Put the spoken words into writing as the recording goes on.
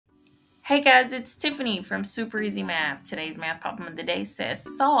Hey guys, it's Tiffany from Super Easy Math. Today's math problem of the day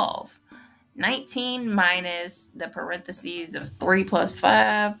says solve 19 minus the parentheses of 3 plus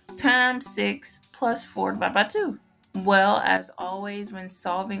 5 times 6 plus 4 divided by 2. Well, as always, when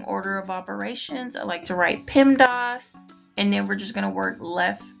solving order of operations, I like to write PEMDAS, and then we're just going to work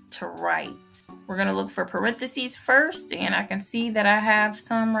left to right. We're going to look for parentheses first, and I can see that I have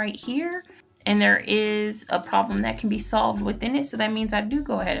some right here. And there is a problem that can be solved within it. So that means I do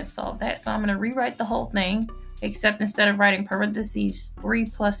go ahead and solve that. So I'm going to rewrite the whole thing, except instead of writing parentheses 3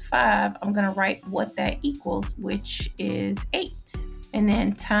 plus 5, I'm going to write what that equals, which is 8. And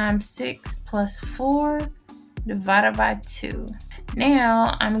then times 6 plus 4 divided by 2.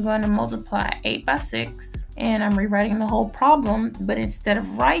 Now I'm going to multiply 8 by 6, and I'm rewriting the whole problem. But instead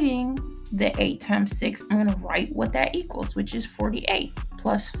of writing the 8 times 6, I'm going to write what that equals, which is 48.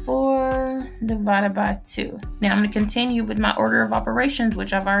 Plus 4 divided by 2. Now I'm going to continue with my order of operations,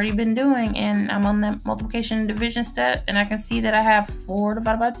 which I've already been doing, and I'm on the multiplication and division step, and I can see that I have 4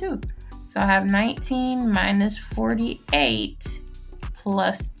 divided by 2. So I have 19 minus 48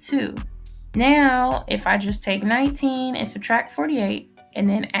 plus 2. Now, if I just take 19 and subtract 48 and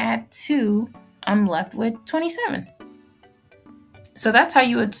then add 2, I'm left with 27. So that's how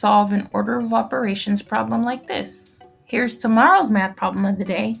you would solve an order of operations problem like this. Here's tomorrow's math problem of the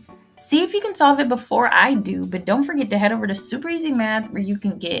day. See if you can solve it before I do, but don't forget to head over to Super Easy Math where you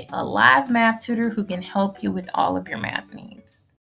can get a live math tutor who can help you with all of your math needs.